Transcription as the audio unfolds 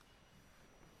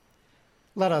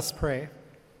Let us pray.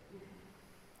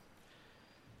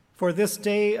 For this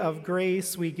day of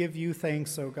grace, we give you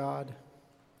thanks, O God.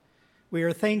 We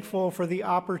are thankful for the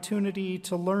opportunity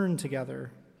to learn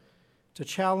together, to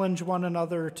challenge one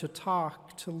another, to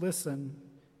talk, to listen,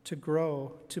 to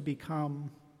grow, to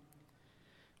become.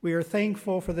 We are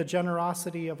thankful for the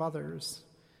generosity of others,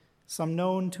 some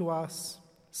known to us,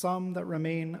 some that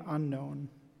remain unknown.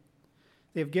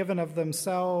 They have given of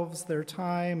themselves, their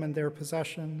time, and their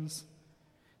possessions,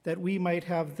 that we might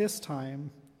have this time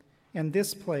and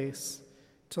this place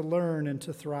to learn and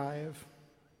to thrive.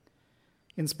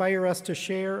 Inspire us to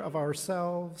share of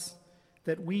ourselves,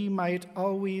 that we might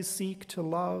always seek to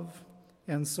love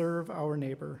and serve our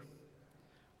neighbor.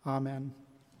 Amen.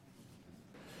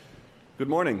 Good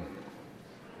morning.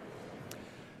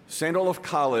 St. Olaf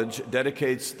College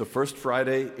dedicates the first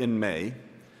Friday in May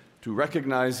to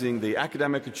recognizing the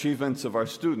academic achievements of our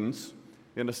students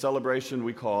in a celebration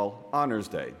we call Honors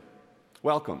Day.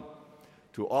 Welcome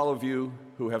to all of you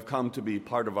who have come to be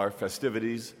part of our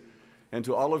festivities, and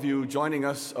to all of you joining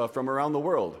us from around the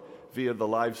world via the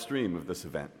live stream of this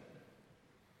event.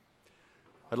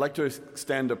 I'd like to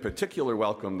extend a particular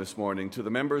welcome this morning to the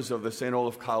members of the St.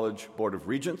 Olaf College Board of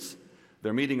Regents.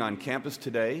 They're meeting on campus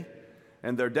today,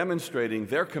 and they're demonstrating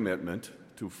their commitment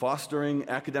to fostering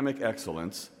academic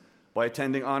excellence by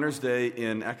attending Honors Day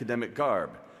in academic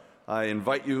garb. I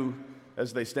invite you,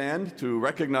 as they stand, to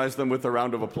recognize them with a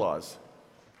round of applause.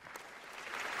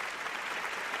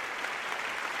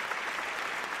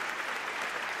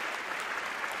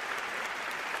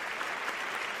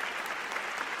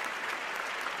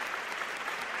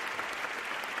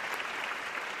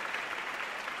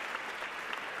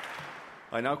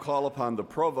 I now call upon the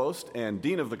Provost and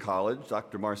Dean of the College,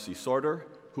 Dr. Marcy Sorter,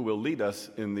 who will lead us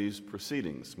in these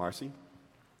proceedings. Marcy?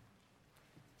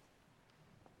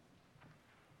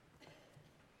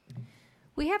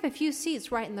 We have a few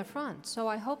seats right in the front, so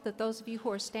I hope that those of you who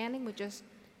are standing would just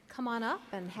come on up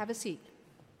and have a seat.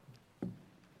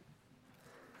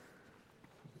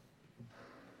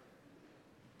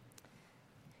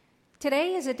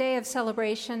 Today is a day of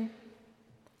celebration,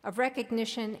 of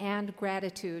recognition, and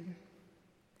gratitude.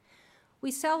 We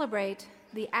celebrate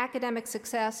the academic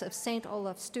success of St.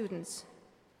 Olaf students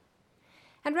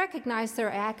and recognize their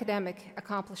academic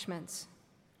accomplishments.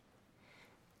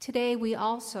 Today, we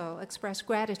also express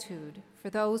gratitude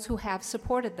for those who have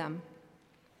supported them.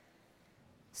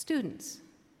 Students,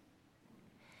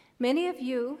 many of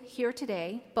you here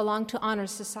today belong to honor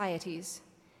societies,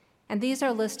 and these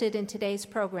are listed in today's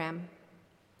program.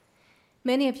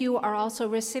 Many of you are also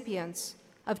recipients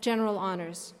of general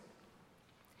honors.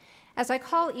 As I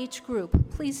call each group,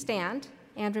 please stand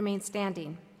and remain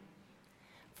standing.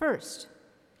 First,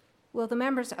 will the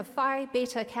members of Phi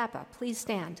Beta Kappa please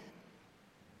stand?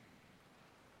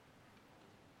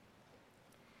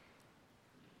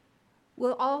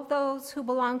 Will all those who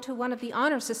belong to one of the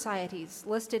honor societies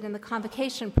listed in the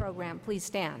Convocation program please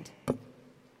stand?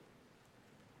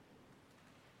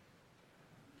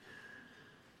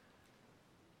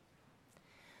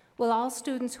 Will all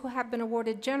students who have been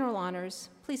awarded general honors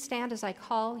please stand as I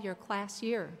call your class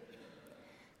year?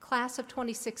 Class of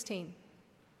 2016.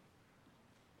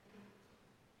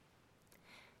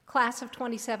 Class of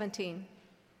 2017.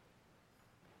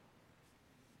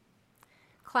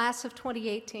 Class of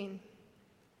 2018.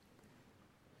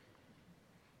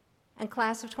 And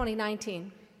class of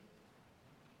 2019.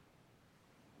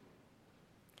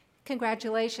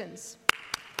 Congratulations.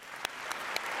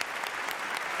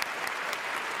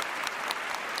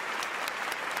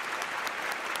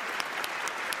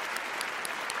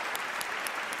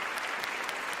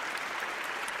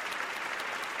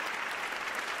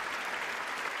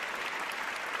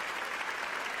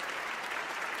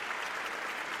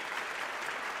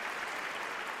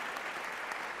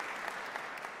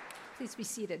 Please be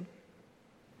seated.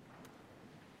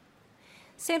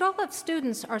 St. Olaf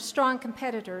students are strong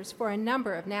competitors for a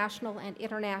number of national and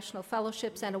international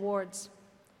fellowships and awards.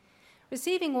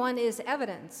 Receiving one is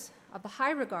evidence of the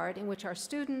high regard in which our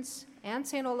students and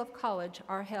St. Olaf College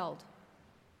are held.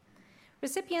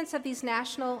 Recipients of these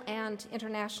national and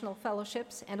international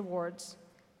fellowships and awards,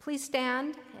 please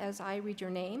stand as I read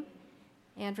your name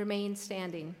and remain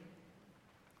standing.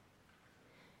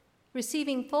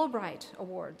 Receiving Fulbright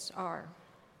awards are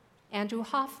Andrew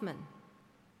Hoffman,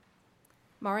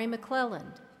 Mari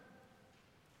McClelland,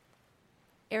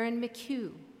 Erin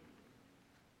McHugh,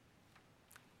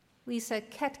 Lisa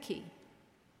Ketke,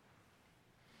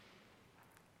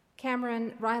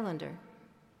 Cameron Rylander,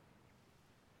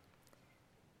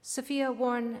 Sophia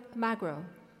Warren Magro,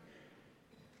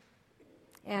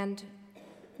 and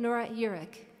Nora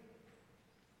Urich.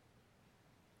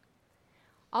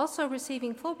 Also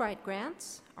receiving Fulbright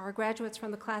grants are graduates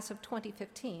from the class of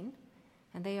 2015,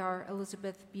 and they are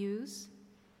Elizabeth Buse,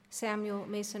 Samuel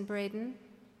Mason Braden,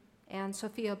 and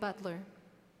Sophia Butler.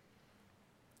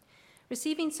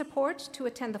 Receiving support to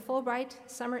attend the Fulbright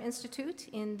Summer Institute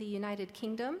in the United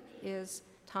Kingdom is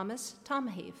Thomas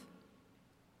Tomahave.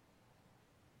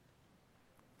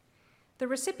 The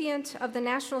recipient of the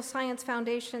National Science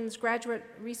Foundation's Graduate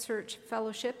Research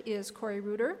Fellowship is Corey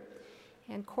Reuter,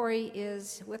 and Corey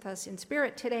is with us in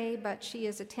spirit today, but she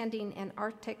is attending an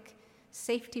Arctic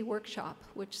safety workshop,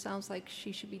 which sounds like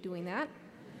she should be doing that.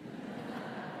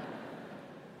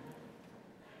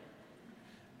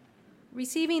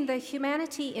 Receiving the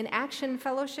Humanity in Action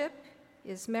Fellowship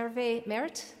is Merve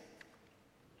Merit.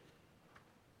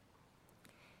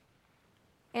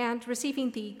 And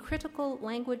receiving the Critical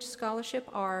Language Scholarship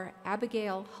are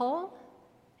Abigail Hull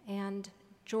and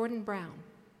Jordan Brown.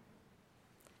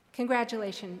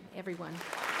 Congratulations, everyone.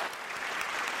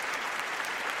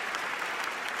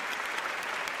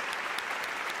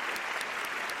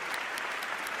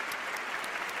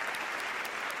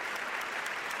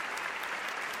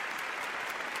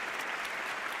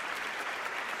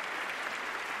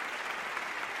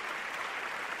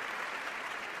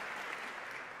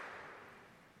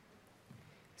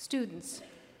 Students,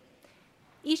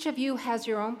 each of you has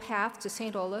your own path to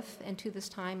St. Olaf and to this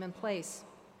time and place.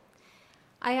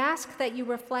 I ask that you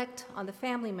reflect on the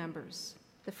family members,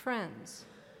 the friends,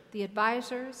 the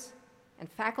advisors, and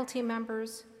faculty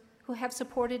members who have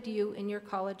supported you in your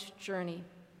college journey.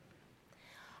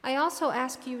 I also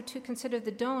ask you to consider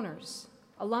the donors,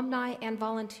 alumni, and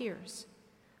volunteers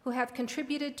who have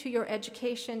contributed to your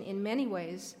education in many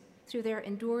ways through their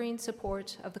enduring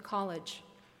support of the college.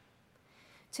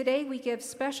 Today, we give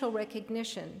special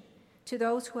recognition to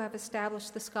those who have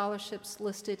established the scholarships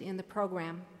listed in the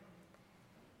program.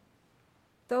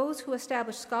 Those who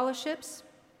establish scholarships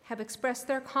have expressed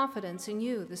their confidence in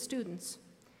you, the students,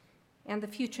 and the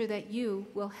future that you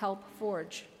will help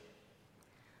forge.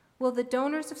 Will the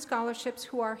donors of scholarships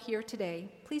who are here today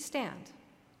please stand?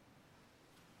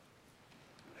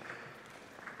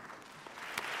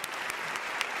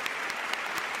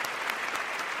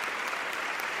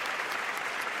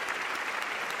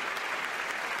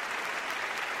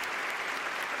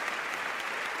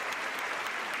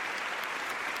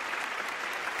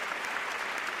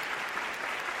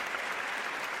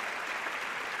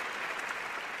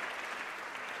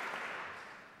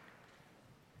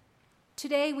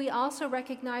 Today, we also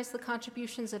recognize the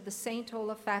contributions of the St.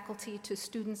 Olaf faculty to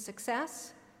student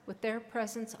success with their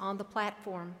presence on the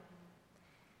platform.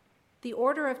 The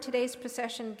order of today's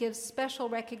procession gives special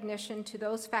recognition to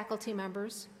those faculty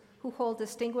members who hold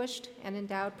distinguished and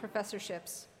endowed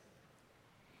professorships.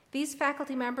 These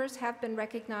faculty members have been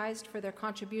recognized for their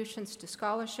contributions to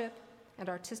scholarship and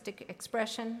artistic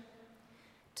expression,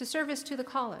 to service to the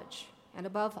college, and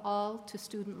above all, to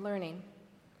student learning.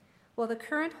 Will the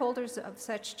current holders of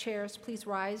such chairs please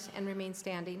rise and remain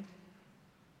standing?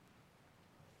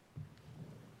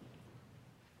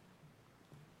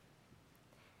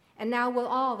 And now will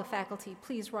all the faculty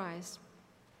please rise?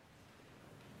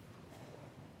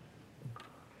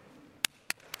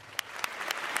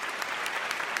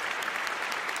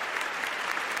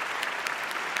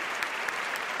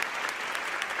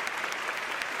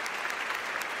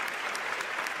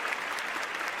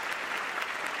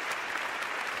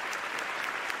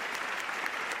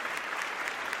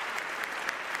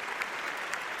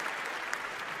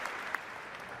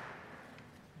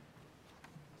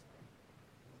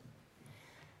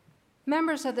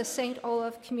 Members of the St.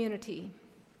 Olaf community,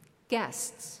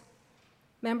 guests,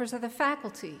 members of the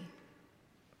faculty,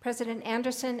 President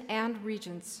Anderson, and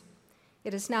regents,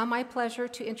 it is now my pleasure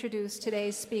to introduce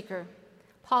today's speaker,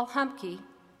 Paul Humke,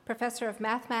 Professor of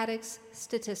Mathematics,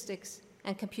 Statistics,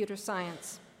 and Computer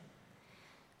Science.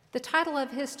 The title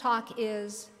of his talk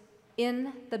is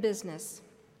In the Business.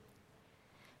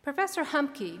 Professor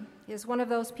Humke is one of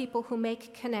those people who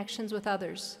make connections with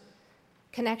others,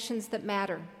 connections that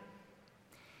matter.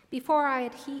 Before I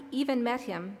had even met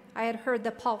him, I had heard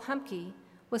that Paul Humke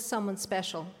was someone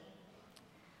special.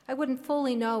 I wouldn't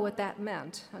fully know what that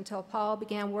meant until Paul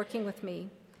began working with me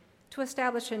to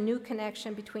establish a new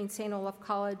connection between St. Olaf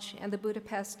College and the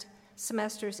Budapest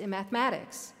semesters in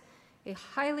mathematics, a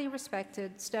highly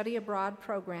respected study abroad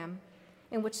program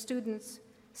in which students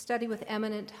study with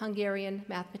eminent Hungarian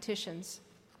mathematicians.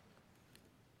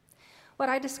 What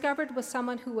I discovered was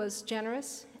someone who was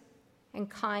generous and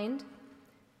kind,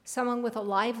 someone with a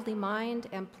lively mind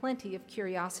and plenty of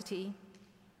curiosity.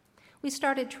 We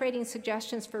started trading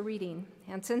suggestions for reading,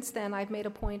 and since then I've made a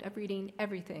point of reading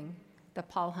everything that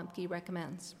Paul Humke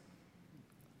recommends.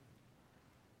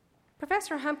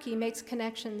 Professor Humke makes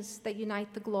connections that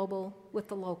unite the global with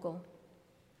the local.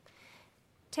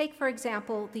 Take, for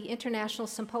example, the International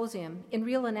Symposium in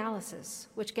Real Analysis,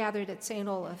 which gathered at St.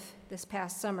 Olaf this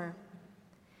past summer.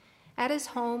 At his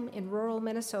home in rural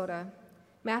Minnesota,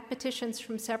 mathematicians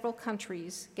from several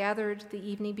countries gathered the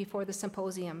evening before the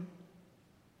symposium.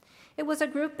 It was a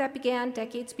group that began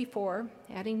decades before,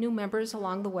 adding new members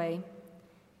along the way.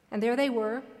 And there they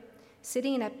were,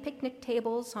 sitting at picnic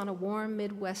tables on a warm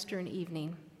Midwestern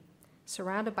evening,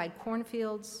 surrounded by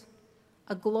cornfields,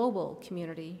 a global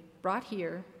community brought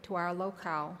here to our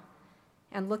locale,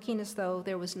 and looking as though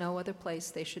there was no other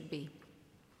place they should be.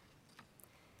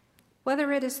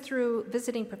 Whether it is through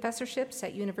visiting professorships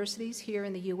at universities here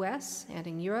in the US and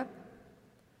in Europe,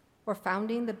 or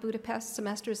founding the Budapest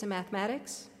Semesters in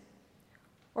Mathematics,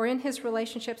 or in his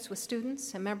relationships with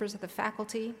students and members of the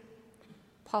faculty,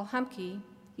 Paul Humke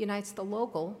unites the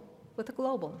local with the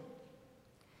global.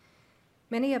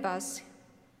 Many of us,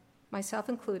 myself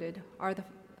included, are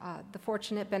the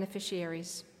fortunate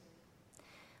beneficiaries.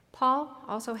 Paul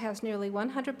also has nearly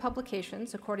 100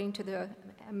 publications, according to the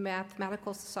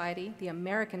Mathematical Society, the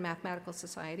American Mathematical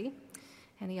Society,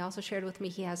 and he also shared with me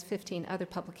he has 15 other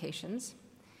publications,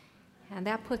 and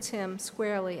that puts him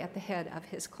squarely at the head of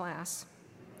his class.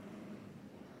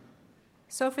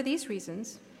 So for these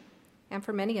reasons, and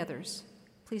for many others,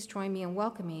 please join me in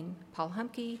welcoming Paul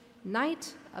Humke,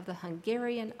 Knight of the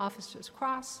Hungarian Officer's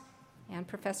Cross and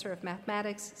Professor of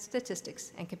Mathematics,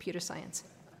 Statistics, and Computer Science.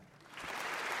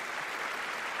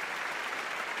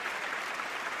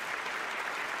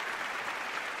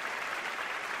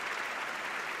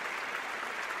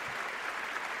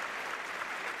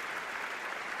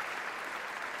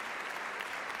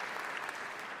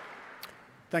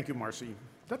 Thank you, Marcy.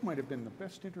 That might have been the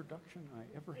best introduction I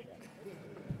ever had.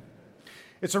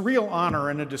 It's a real honor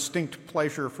and a distinct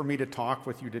pleasure for me to talk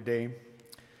with you today.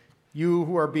 You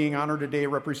who are being honored today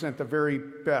represent the very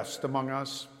best among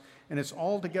us, and it's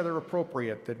altogether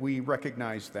appropriate that we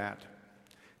recognize that.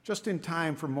 Just in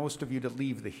time for most of you to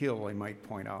leave the hill, I might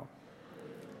point out.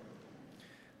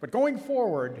 But going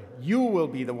forward, you will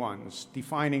be the ones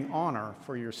defining honor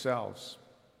for yourselves.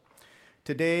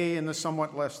 Today, in the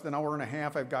somewhat less than hour and a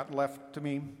half I've got left to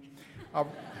me,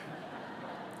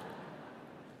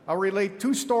 I'll relate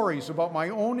two stories about my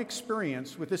own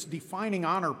experience with this defining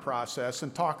honor process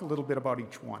and talk a little bit about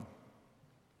each one.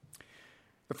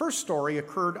 The first story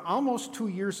occurred almost 2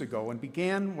 years ago and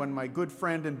began when my good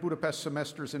friend and Budapest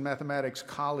Semesters in Mathematics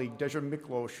colleague, Dezső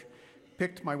Miklós,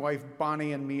 picked my wife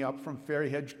Bonnie and me up from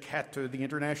Ferihegyi Kettő, the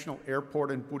international airport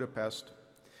in Budapest.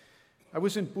 I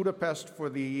was in Budapest for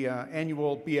the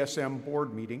annual BSM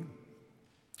board meeting,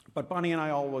 but Bonnie and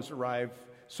I always arrive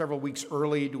several weeks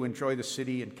early to enjoy the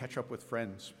city and catch up with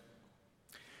friends.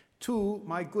 Two,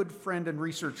 my good friend and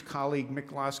research colleague Mick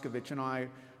Laskovic and I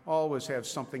always have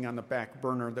something on the back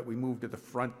burner that we move to the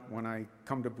front when I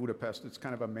come to Budapest. It's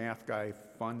kind of a math guy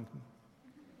fun.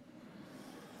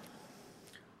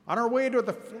 On our way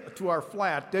to our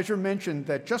flat, Dezső mentioned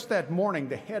that just that morning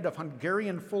the head of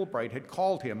Hungarian Fulbright had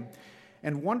called him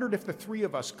and wondered if the three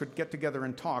of us could get together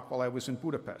and talk while I was in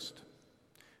Budapest.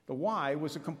 The why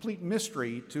was a complete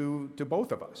mystery to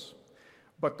both of us,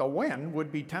 but the when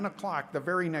would be 10 o'clock the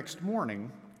very next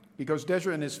morning because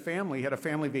Dezső and his family had a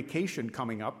family vacation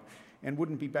coming up and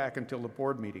wouldn't be back until the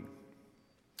board meeting.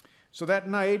 So that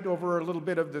night, over a little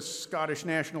bit of the Scottish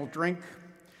national drink,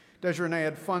 Dezső and I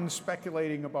had fun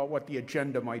speculating about what the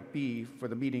agenda might be for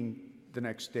the meeting the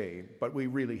next day, but we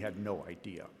really had no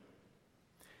idea.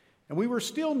 And we were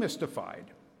still mystified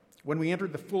when we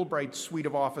entered the Fulbright suite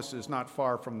of offices not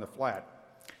far from the flat.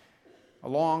 A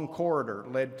long corridor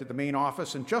led to the main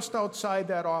office, and just outside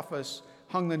that office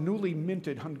hung the newly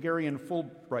minted Hungarian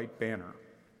Fulbright banner,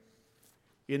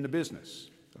 "In the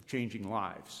business of changing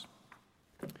lives."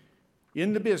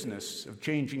 In the business of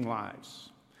changing lives.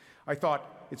 I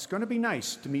thought, it's going to be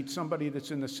nice to meet somebody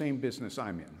that's in the same business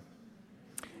I'm in.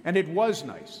 And it was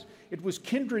nice. It was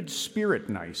kindred spirit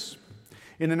nice.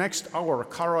 In the next hour,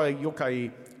 Kara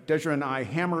Yokai, Dezső and I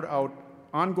hammered out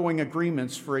ongoing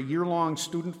agreements for a year-long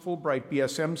student Fulbright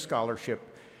BSM scholarship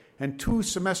and 2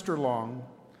 semester-long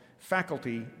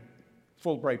faculty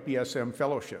Fulbright BSM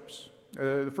fellowships.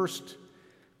 The first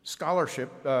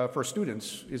scholarship for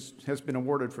students has been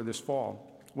awarded for this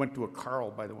fall. Went to a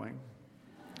Carl, by the way.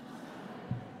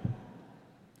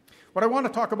 What I want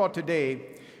to talk about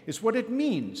today is what it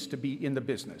means to be in the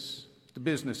business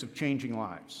of changing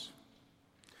lives.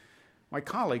 My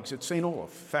colleagues at St. Olaf,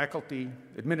 faculty,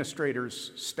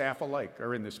 administrators, staff alike,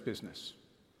 are in this business.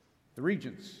 The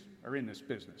regents are in this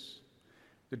business.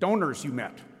 The donors you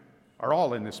met are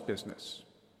all in this business.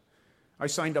 I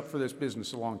signed up for this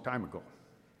business a long time ago.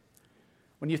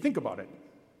 When you think about it,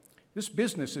 this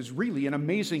business is really an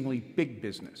amazingly big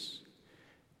business.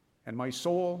 And my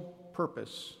sole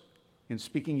purpose in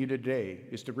speaking to you today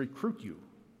is to recruit you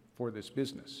for this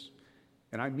business.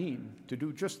 And I mean to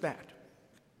do just that.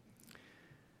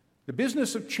 The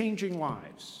business of changing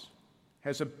lives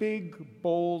has a big,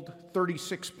 bold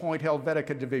 36-point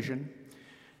Helvetica division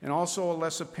and also a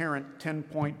less apparent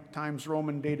 10-point Times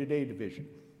Roman day-to-day division.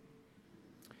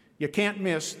 You can't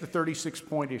miss the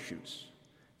 36-point issues.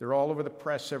 They're all over the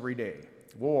press every day.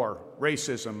 War,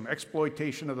 racism,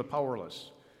 exploitation of the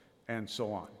powerless, and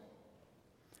so on.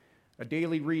 A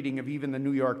daily reading of even the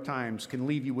New York Times can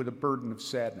leave you with a burden of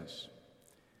sadness.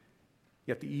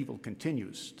 Yet the evil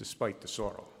continues despite the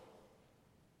sorrow.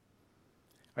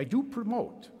 I do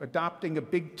promote adopting a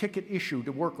big-ticket issue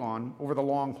to work on over the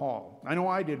long haul. I know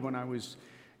I did when I was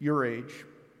your age,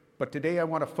 but today I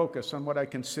want to focus on what I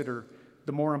consider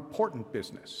the more important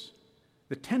business,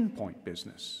 the 10-point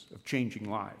business of changing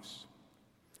lives.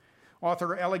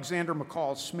 Author Alexander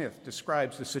McCall Smith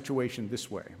describes the situation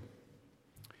this way.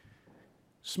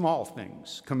 Small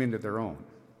things come into their own.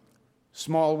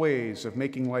 Small ways of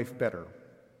making life better.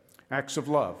 Acts of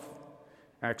love,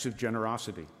 acts of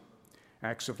generosity,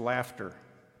 acts of laughter,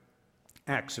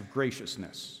 acts of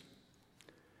graciousness.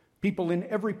 People in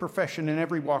every profession and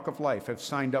every walk of life have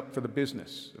signed up for the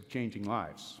business of changing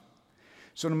lives.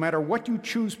 So no matter what you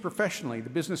choose professionally, the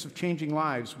business of changing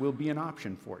lives will be an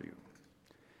option for you.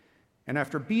 And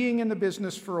after being in the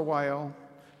business for a while,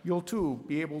 you'll too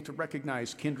be able to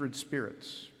recognize kindred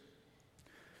spirits.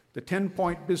 The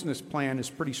 10-point business plan is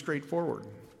pretty straightforward.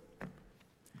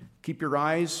 Keep your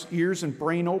eyes, ears, and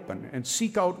brain open and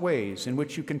seek out ways in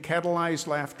which you can catalyze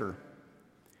laughter,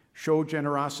 show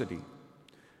generosity,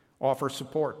 offer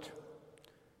support,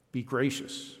 be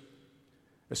gracious,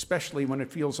 especially when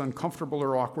it feels uncomfortable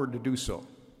or awkward to do so,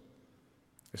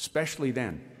 especially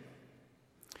then.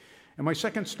 And my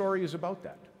second story is about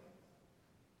that.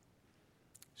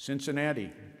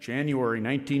 Cincinnati, January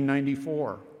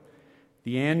 1994,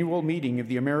 the annual meeting of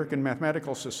the American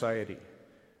Mathematical Society.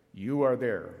 You are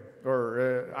there,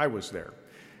 or I was there.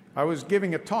 I was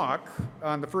giving a talk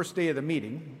on the first day of the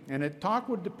meeting, and the talk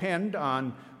would depend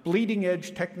on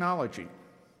bleeding-edge technology.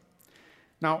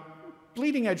 Now,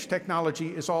 bleeding-edge technology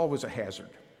is always a hazard,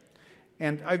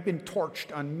 and I've been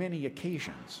torched on many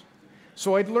occasions.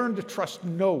 So I'd learned to trust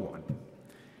no one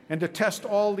and to test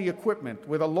all the equipment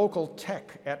with a local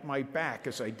tech at my back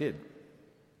as I did.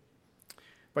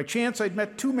 By chance, I'd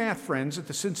met two math friends at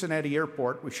the Cincinnati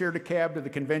airport. We shared a cab to the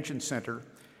convention center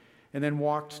and then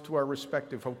walked to our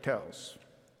respective hotels.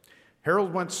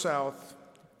 Harold went south,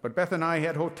 but Beth and I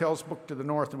had hotels booked to the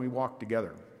north, and we walked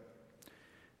together.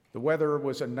 The weather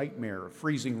was a nightmare of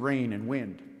freezing rain and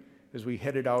wind as we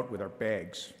headed out with our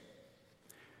bags.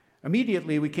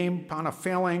 Immediately, we came upon a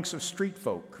phalanx of street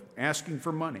folk asking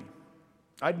for money.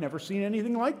 I'd never seen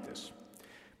anything like this.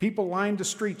 People lined the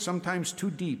street, sometimes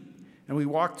too deep, and we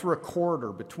walked through a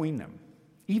corridor between them.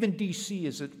 Even D.C.,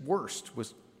 as its worst,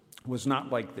 was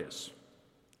not like this.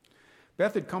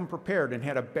 Beth had come prepared and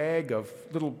had a bag of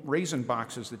little raisin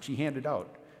boxes that she handed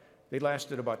out. They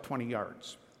lasted about 20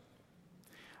 yards.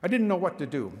 I didn't know what to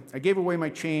do. I gave away my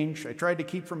change. I tried to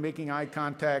keep from making eye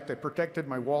contact. I protected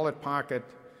my wallet pocket.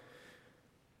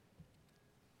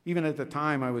 Even at the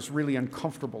time, I was really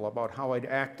uncomfortable about how I'd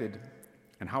acted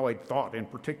and how I'd thought in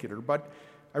particular, but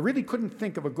I really couldn't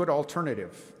think of a good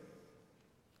alternative.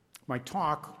 My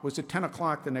talk was at 10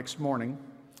 o'clock the next morning.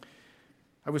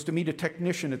 I was to meet a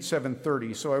technician at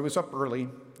 7:30, so I was up early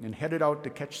and headed out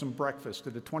to catch some breakfast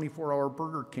at a 24-hour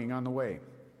Burger King on the way.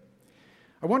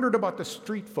 I wondered about the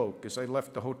street folk as I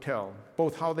left the hotel,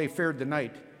 both how they fared the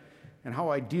night and how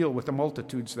I'd deal with the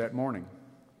multitudes that morning.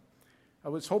 I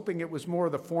was hoping it was more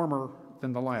the former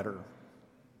than the latter.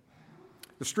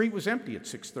 The street was empty at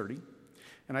 6:30,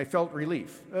 and I felt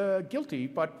relief. Guilty,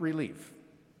 but relief.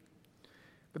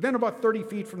 But then about 30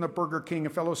 feet from the Burger King, a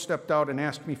fellow stepped out and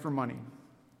asked me for money.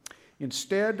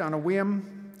 Instead, on a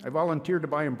whim, I volunteered to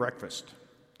buy him breakfast.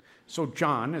 So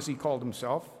John, as he called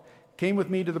himself, came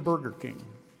with me to the Burger King.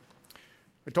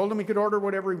 I told him he could order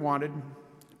whatever he wanted,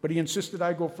 but he insisted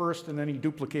I go first, and then he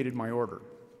duplicated my order.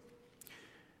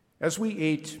 As we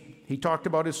ate, he talked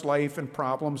about his life and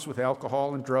problems with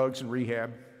alcohol and drugs and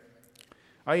rehab.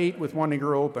 I ate with one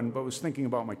ear open, but was thinking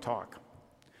about my talk.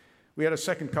 We had a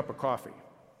second cup of coffee.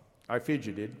 I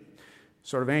fidgeted,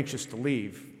 sort of anxious to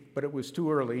leave, but it was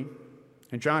too early,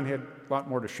 and John had a lot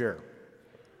more to share.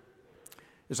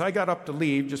 As I got up to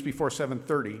leave just before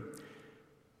 7:30,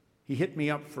 he hit me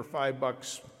up for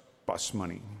 $5 bus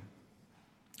money.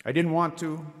 I didn't want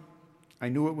to. I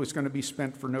knew it was going to be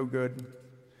spent for no good,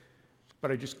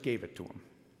 but I just gave it to him.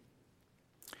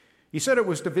 He said it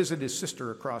was to visit his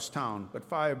sister across town, but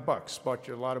 $5 bought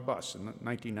you a lot of bus in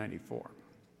 1994.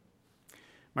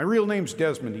 My real name's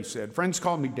Desmond, he said. Friends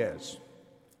call me Des.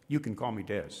 You can call me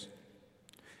Des.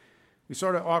 We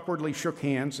sort of awkwardly shook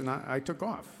hands, and I took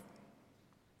off.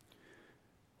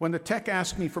 When the tech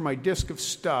asked me for my disk of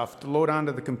stuff to load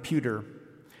onto the computer,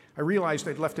 I realized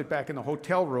I'd left it back in the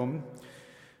hotel room,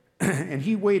 and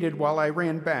he waited while I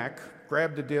ran back,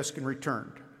 grabbed the disk, and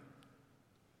returned.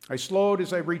 I slowed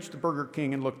as I reached the Burger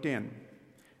King and looked in.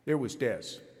 There was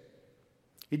Des.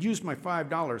 He'd used my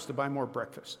 $5 to buy more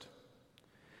breakfast.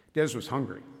 Des was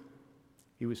hungry.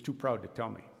 He was too proud to tell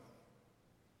me.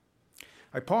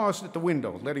 I paused at the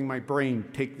window, letting my brain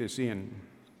take this in.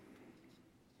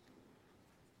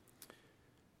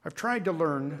 I've tried to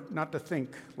learn not to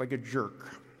think like a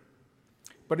jerk,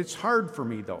 but it's hard for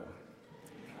me, though.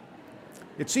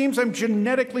 It seems I'm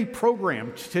genetically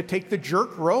programmed to take the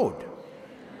jerk road,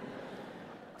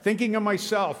 thinking of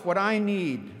myself, what I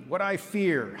need, what I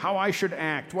fear, how I should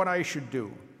act, what I should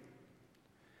do.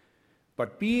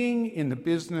 But being in the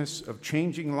business of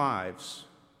changing lives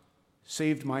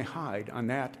saved my hide on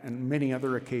that and many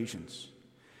other occasions.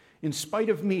 In spite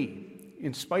of me,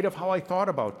 in spite of how I thought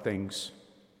about things,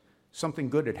 something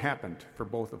good had happened for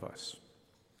both of us.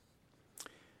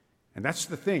 And that's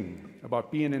the thing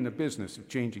about being in the business of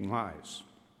changing lives.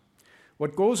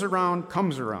 What goes around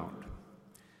comes around.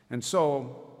 And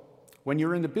so, when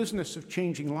you're in the business of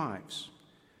changing lives,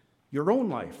 your own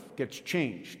life gets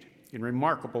changed in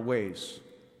remarkable ways.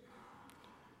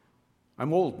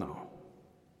 I'm old now.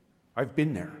 I've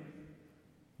been there.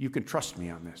 You can trust me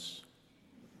on this.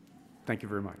 Thank you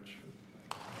very much.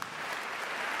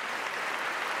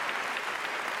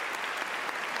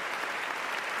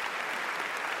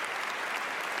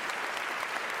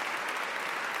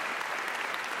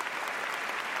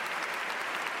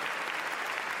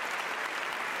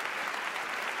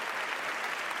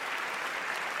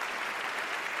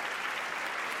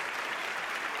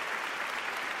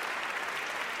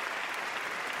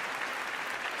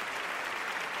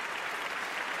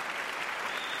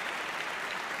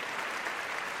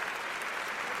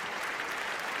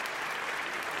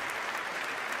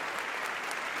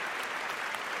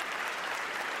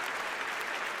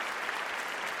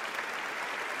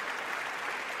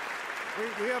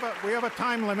 We have a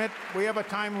time limit. We have a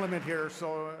time limit here,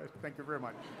 so thank you very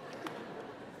much.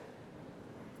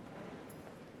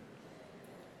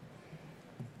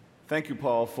 Thank you,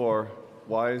 Paul, for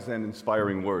wise and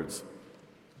inspiring words.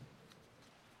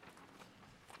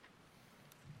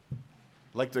 I'd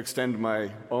like to extend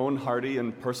my own hearty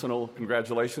and personal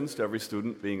congratulations to every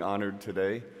student being honored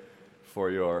today for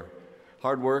your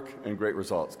hard work and great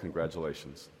results.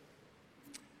 Congratulations.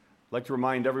 I'd like to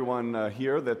remind everyone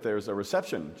here that there's a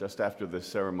reception just after this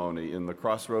ceremony in the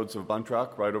crossroads of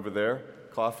Buntrock, right over there.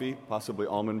 Coffee, possibly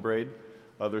almond braid,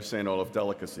 other St. Olaf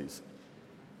delicacies.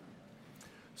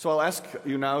 So I'll ask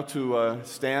you now to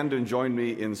stand and join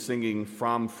me in singing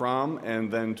From,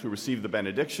 and then to receive the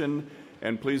benediction.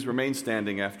 And please remain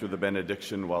standing after the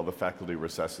benediction while the faculty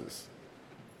recesses.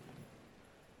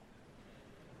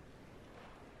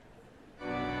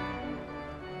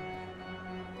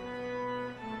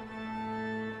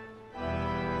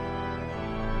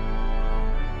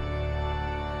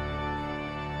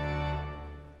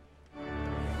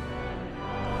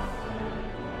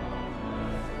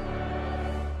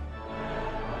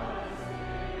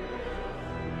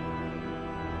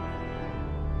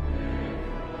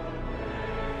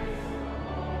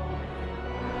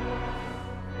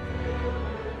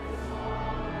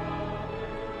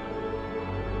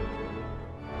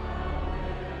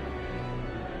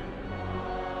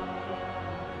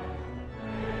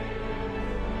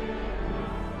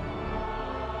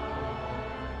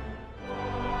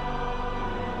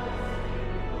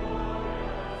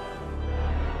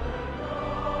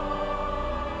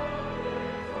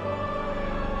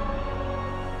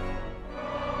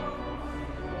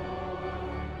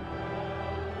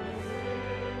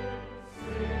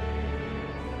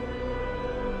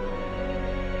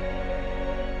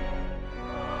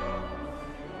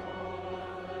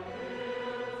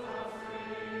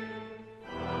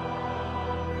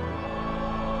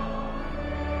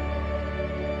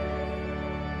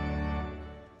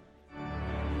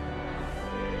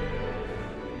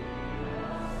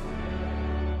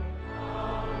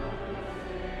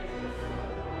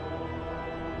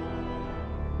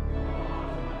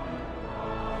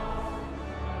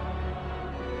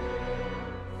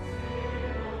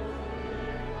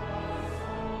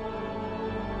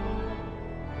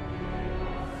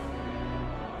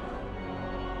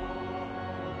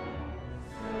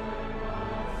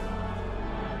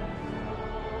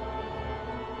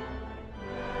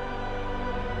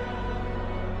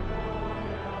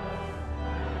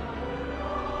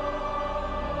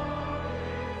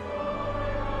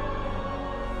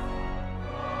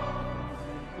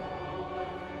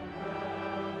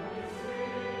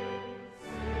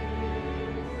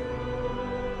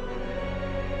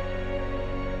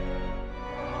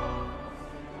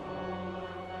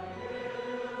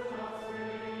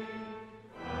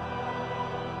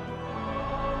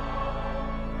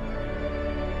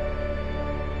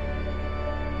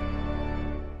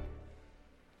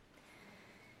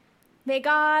 May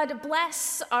God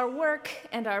bless our work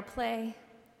and our play,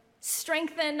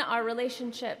 strengthen our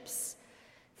relationships,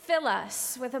 fill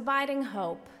us with abiding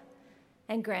hope,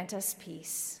 and grant us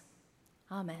peace.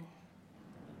 Amen.